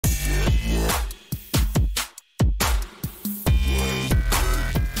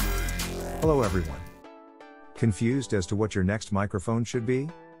Hello everyone. Confused as to what your next microphone should be?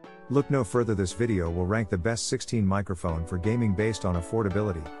 Look no further. This video will rank the best 16 microphone for gaming based on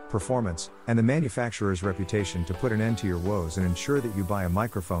affordability, performance, and the manufacturer's reputation to put an end to your woes and ensure that you buy a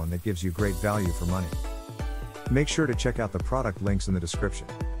microphone that gives you great value for money. Make sure to check out the product links in the description.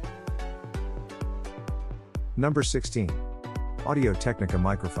 Number 16. Audio-Technica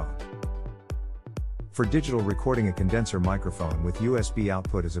microphone. For digital recording, a condenser microphone with USB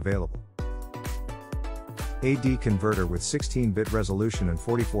output is available. AD converter with 16-bit resolution and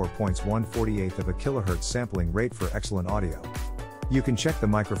 44 points 1/48 of a kilohertz sampling rate for excellent audio. You can check the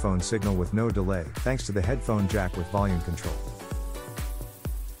microphone signal with no delay thanks to the headphone jack with volume control.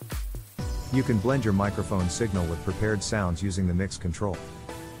 You can blend your microphone signal with prepared sounds using the mix control.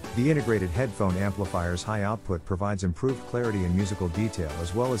 The integrated headphone amplifier's high output provides improved clarity and musical detail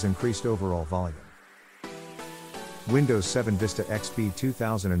as well as increased overall volume. Windows 7 Vista XP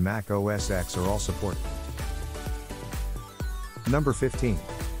 2000 and Mac OS X are all supported. Number 15.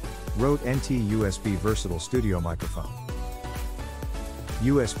 Rode NT USB Versatile Studio Microphone.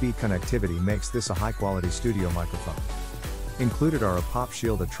 USB connectivity makes this a high-quality studio microphone. Included are a pop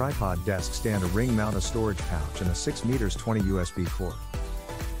shield, a tripod desk stand, a ring mount, a storage pouch, and a 6 meters 20 USB cord.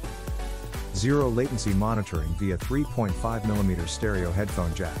 Zero latency monitoring via 3.5mm stereo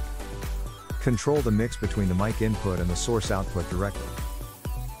headphone jack. Control the mix between the mic input and the source output directly.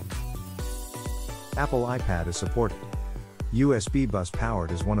 Apple iPad is supported. USB bus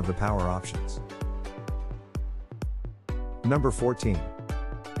powered is one of the power options. Number 14.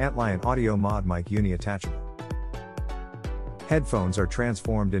 Antlion Audio Mod Mic Uni Attachable. Headphones are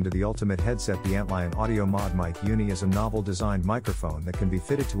transformed into the ultimate headset. The Antlion Audio Mod Mic Uni is a novel designed microphone that can be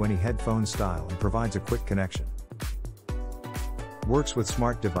fitted to any headphone style and provides a quick connection. Works with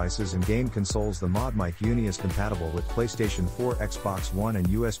smart devices and game consoles. The Mod Mic Uni is compatible with PlayStation 4, Xbox One and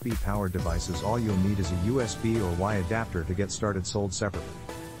USB powered devices. All you'll need is a USB or Y adapter to get started, sold separately.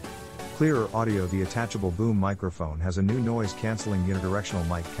 Clearer audio. The attachable boom microphone has a new noise cancelling unidirectional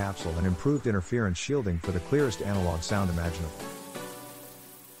mic capsule and improved interference shielding for the clearest analog sound imaginable.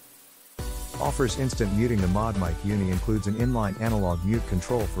 Offers instant muting. The Mod Mic Uni includes an inline analog mute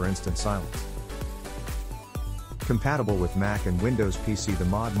control for instant silence. Compatible with Mac and Windows PC. The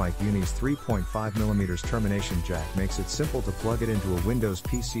Mod Mic Uni's 3.5mm termination jack makes it simple to plug it into a Windows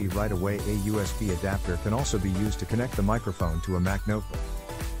PC right away. A USB adapter can also be used to connect the microphone to a Mac notebook.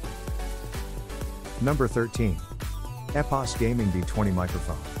 Number 13. Epos Gaming B20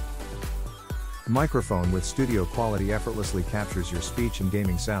 Microphone. Microphone with studio quality, effortlessly captures your speech and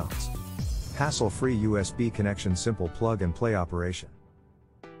gaming sounds. Hassle-free USB connection, simple plug and play operation.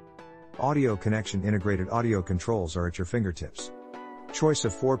 Audio connection, integrated audio controls are at your fingertips. Choice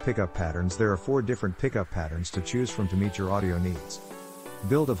of 4 pickup patterns. There are 4 different pickup patterns to choose from to meet your audio needs.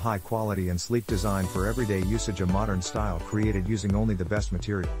 Build of high quality and sleek design for everyday usage, a modern style created using only the best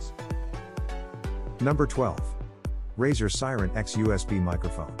materials. Number 12. Razer Seiren X USB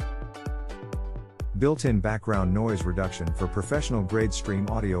Microphone. Built-in background noise reduction for professional grade stream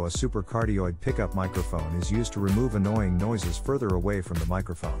audio. A Supercardioid pickup microphone is used to remove annoying noises further away from the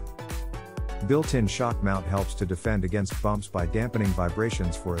microphone. Built-in shock mount helps to defend against bumps by dampening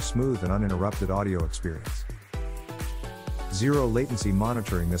vibrations for a smooth and uninterrupted audio experience. Zero latency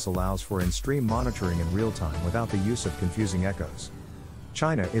monitoring. This allows for in-stream monitoring in real time without the use of confusing echoes.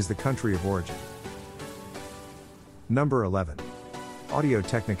 China is the country of origin. Number 11.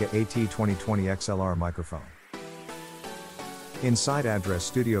 Audio-Technica AT2020 XLR Microphone. Inside address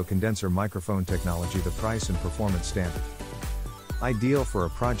studio condenser microphone technology. The price and performance standard. Ideal for a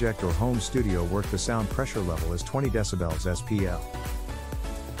project or home studio work. The sound pressure level is 20 decibels SPL.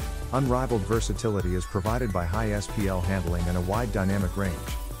 Unrivaled versatility is provided by high SPL handling and a wide dynamic range.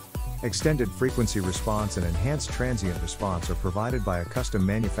 Extended frequency response and enhanced transient response are provided by a custom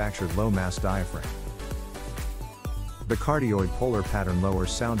manufactured low mass diaphragm. The Cardioid polar pattern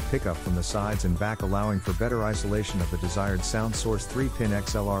lowers sound pickup from the sides and back, allowing for better isolation of the desired sound source. 3-pin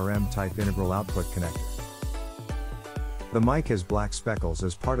XLRM type integral output connector. The mic has black speckles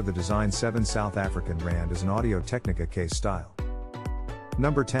as part of the design. 7 South African Rand is an Audio-Technica case style.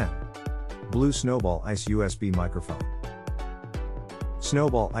 Number 10. Blue Snowball Ice USB Microphone.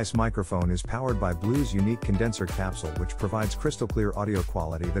 Snowball Ice microphone is powered by Blue's unique condenser capsule, which provides crystal clear audio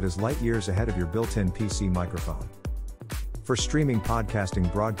quality that is light years ahead of your built-in PC microphone. For streaming,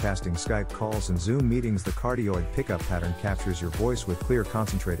 podcasting, broadcasting, Skype calls and Zoom meetings, the Cardioid pickup pattern captures your voice with clear,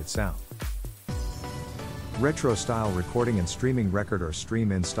 concentrated sound. Retro style recording and streaming, record or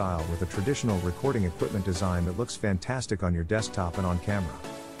stream in style with a traditional recording equipment design that looks fantastic on your desktop and on camera.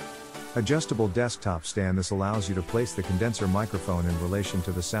 Adjustable desktop stand. This allows you to place the condenser microphone in relation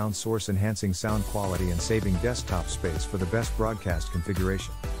to the sound source, enhancing sound quality and saving desktop space for the best broadcast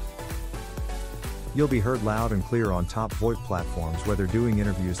configuration. You'll be heard loud and clear on top VoIP platforms, whether doing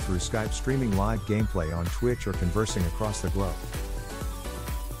interviews through Skype, streaming live gameplay on Twitch, or conversing across the globe.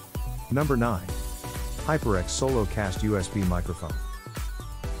 Number 9. HyperX SoloCast USB Microphone.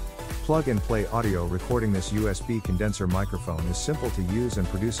 Plug and play audio recording. This USB condenser microphone is simple to use and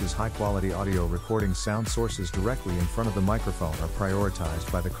produces high-quality audio recording. Sound sources directly in front of the microphone are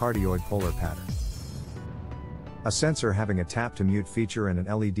prioritized by the Cardioid polar pattern. A sensor having a tap to mute feature and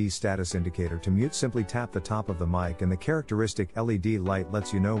an LED status indicator to mute. Simply tap the top of the mic and the characteristic LED light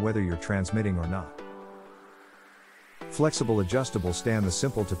lets you know whether you're transmitting or not. Flexible adjustable stand. The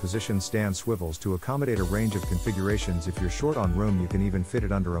simple to position stand swivels to accommodate a range of configurations. If you're short on room, you can even fit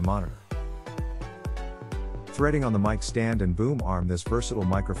it under a monitor. Threading on the mic stand and boom arm. This versatile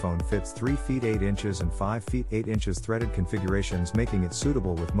microphone fits 3 feet 8 inches and 5 feet 8 inches threaded configurations, making it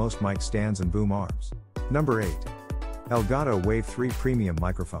suitable with most mic stands and boom arms. Number 8. Elgato Wave 3 Premium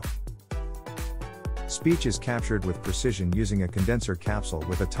Microphone. Speech is captured with precision using a condenser capsule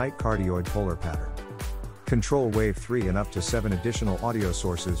with a tight cardioid polar pattern. Control Wave 3 and up to 7 additional audio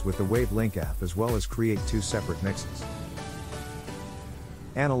sources with the WaveLink app, as well as create 2 separate mixes.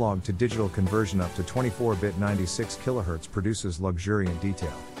 Analog to digital conversion up to 24-bit 96 kHz produces luxuriant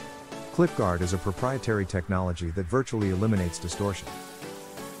detail. ClipGuard is a proprietary technology that virtually eliminates distortion.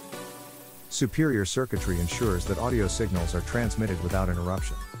 Superior circuitry ensures that audio signals are transmitted without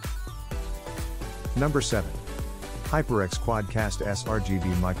interruption. Number 7. HyperX QuadCast S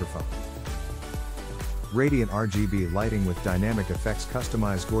RGB Microphone. Radiant RGB lighting with dynamic effects.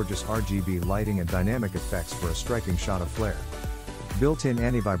 Customize gorgeous RGB lighting and dynamic effects for a striking shot of flare. Built-in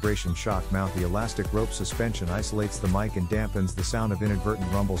anti-vibration shock mount. The elastic rope suspension isolates the mic and dampens the sound of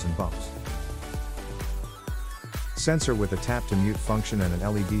inadvertent rumbles and bumps. Sensor with a tap to mute function and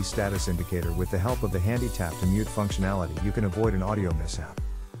an LED status indicator. With the help of the handy tap to mute functionality, you can avoid an audio mishap.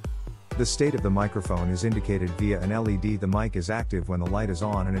 The state of the microphone is indicated via an LED. The mic is active when the light is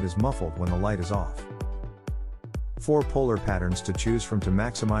on and it is muffled when the light is off. 4 polar patterns to choose from to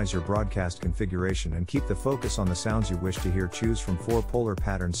maximize your broadcast configuration and keep the focus on the sounds you wish to hear. Choose from 4 polar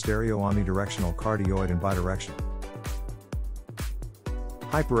patterns: stereo, omnidirectional, cardioid, and bidirectional.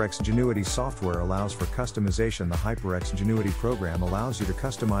 HyperX Genuity software allows for customization. The HyperX Genuity program allows you to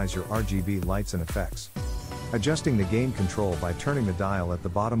customize your RGB lights and effects. Adjusting the gain control by turning the dial at the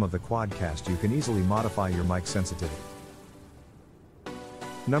bottom of the QuadCast, you can easily modify your mic sensitivity.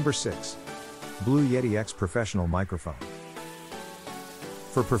 Number 6. Blue Yeti X Professional Microphone.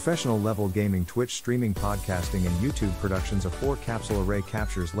 For professional level gaming, Twitch streaming, podcasting, and YouTube productions, a 4-capsule array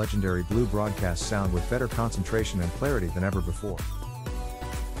captures legendary blue broadcast sound with better concentration and clarity than ever before.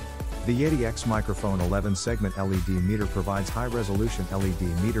 The Yeti X microphone 11-segment LED meter provides high-resolution LED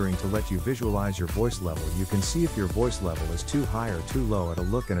metering to let you visualize your voice level. You can see if your voice level is too high or too low at a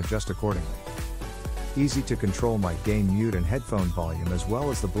look and adjust accordingly. Easy to control mic gain, mute, and headphone volume, as well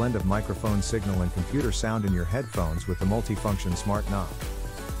as the blend of microphone signal and computer sound in your headphones with the multifunction smart knob.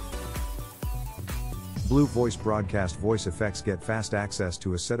 Blue Voice Broadcast Voice Effects. Get fast access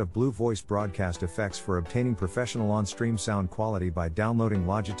to a set of Blue Voice Broadcast effects for obtaining professional on-stream sound quality by downloading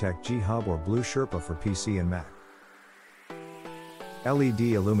Logitech G Hub or Blue Sherpa for PC and Mac. LED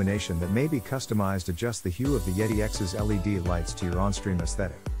illumination that may be customized. Adjust the hue of the Yeti X's LED lights to your on-stream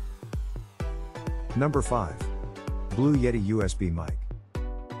aesthetic. Number 5. Blue Yeti USB Mic.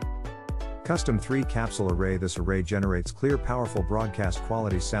 Custom 3-capsule array. This array generates clear, powerful broadcast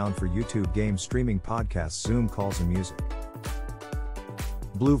quality sound for YouTube, game streaming, podcasts, Zoom calls, and music.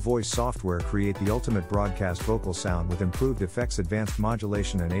 Blue Voice software create the ultimate broadcast vocal sound with improved effects, advanced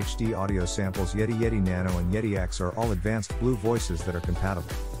modulation, and HD audio samples. Yeti Nano and Yeti X are all advanced Blue Voices that are compatible.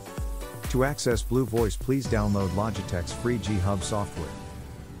 To access Blue Voice, please download Logitech's free G Hub software.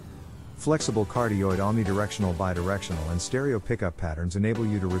 Flexible cardioid, omnidirectional, bidirectional, and stereo pickup patterns enable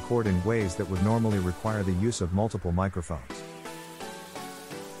you to record in ways that would normally require the use of multiple microphones.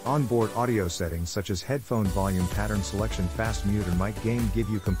 Onboard audio settings such as headphone volume, pattern selection, fast mute, and mic gain give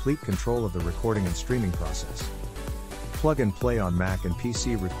you complete control of the recording and streaming process. Plug and play on Mac and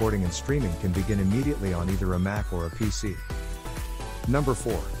PC. Recording and streaming can begin immediately on either a Mac or a PC. Number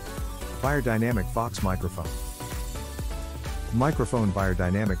 4. Beyerdynamic Fox Microphone. Microphone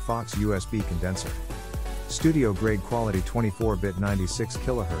Beyerdynamic Fox USB Condenser. Studio grade quality 24-bit 96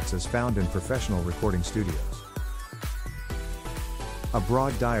 kHz is found in professional recording studios. A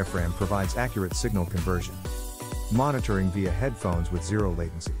broad diaphragm provides accurate signal conversion. Monitoring via headphones with zero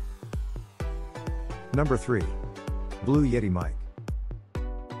latency. Number 3. Blue Yeti Mic.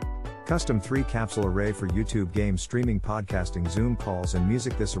 Custom 3-capsule array for YouTube game streaming, podcasting, Zoom calls and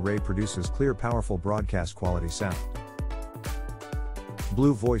music. This array produces clear, powerful broadcast quality sound.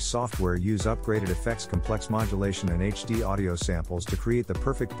 Blue Voice software. Use upgraded effects, complex modulation and HD audio samples to create the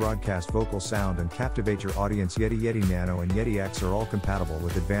perfect broadcast vocal sound and captivate your audience. Yeti Nano and Yeti X are all compatible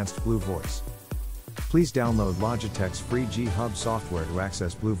with advanced Blue Voice. Please download Logitech's free G-Hub software to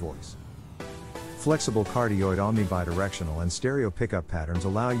access Blue Voice. Flexible Cardioid omnidirectional and stereo pickup patterns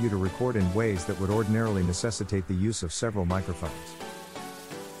allow you to record in ways that would ordinarily necessitate the use of several microphones.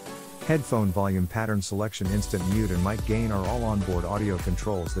 Headphone volume pattern selection, instant mute and mic gain are all onboard audio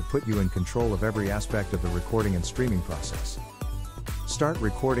controls that put you in control of every aspect of the recording and streaming process. Start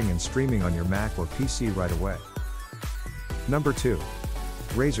recording and streaming on your Mac or PC right away. Number 2.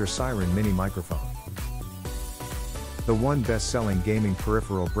 Razer Seiren Mini Microphone. The one best-selling gaming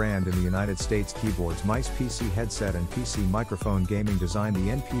peripheral brand in the United States. Keyboards, mice, PC headset and PC microphone gaming design.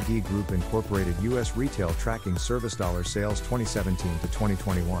 The NPD Group Incorporated U.S. retail tracking service. Sales 2017 to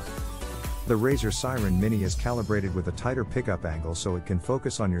 2021. The Razer Seiren Mini is calibrated with a tighter pickup angle so it can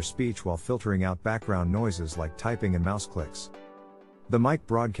focus on your speech while filtering out background noises like typing and mouse clicks. The mic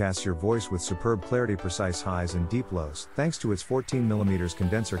broadcasts your voice with superb clarity, precise highs and deep lows, thanks to its 14mm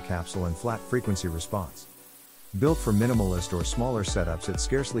condenser capsule and flat frequency response. Built for minimalist or smaller setups, it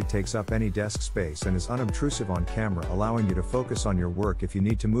scarcely takes up any desk space and is unobtrusive on camera, allowing you to focus on your work. If you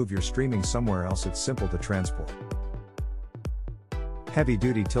need to move your streaming somewhere else, it's simple to transport.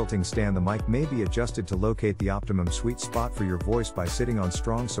 Heavy-duty tilting stand. The mic may be adjusted to locate the optimum sweet spot for your voice by sitting on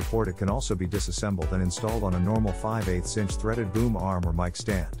strong support. It can also be disassembled and installed on a normal 5/8" threaded boom arm or mic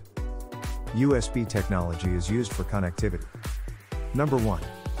stand. USB technology is used for connectivity. Number 1.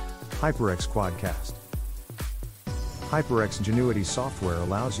 HyperX QuadCast. HyperX Ingenuity software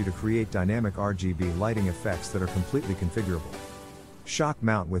allows you to create dynamic RGB lighting effects that are completely configurable. Shock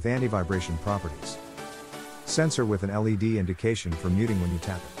mount with anti-vibration properties. Sensor with an LED indication for muting when you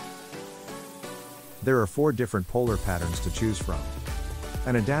tap it. There are 4 different polar patterns to choose from.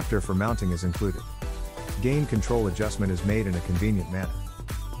 An adapter for mounting is included. Gain control adjustment is made in a convenient manner.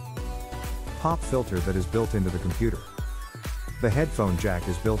 Pop filter that is built into the computer. The headphone jack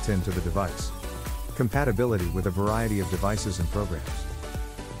is built into the device. Compatibility with a variety of devices and programs.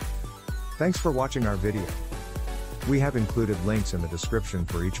 Thanks for watching our video. We have included links in the description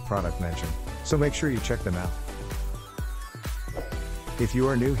for each product mentioned, so make sure you check them out. If you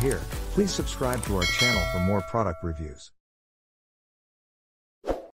are new here, please subscribe to our channel for more product reviews.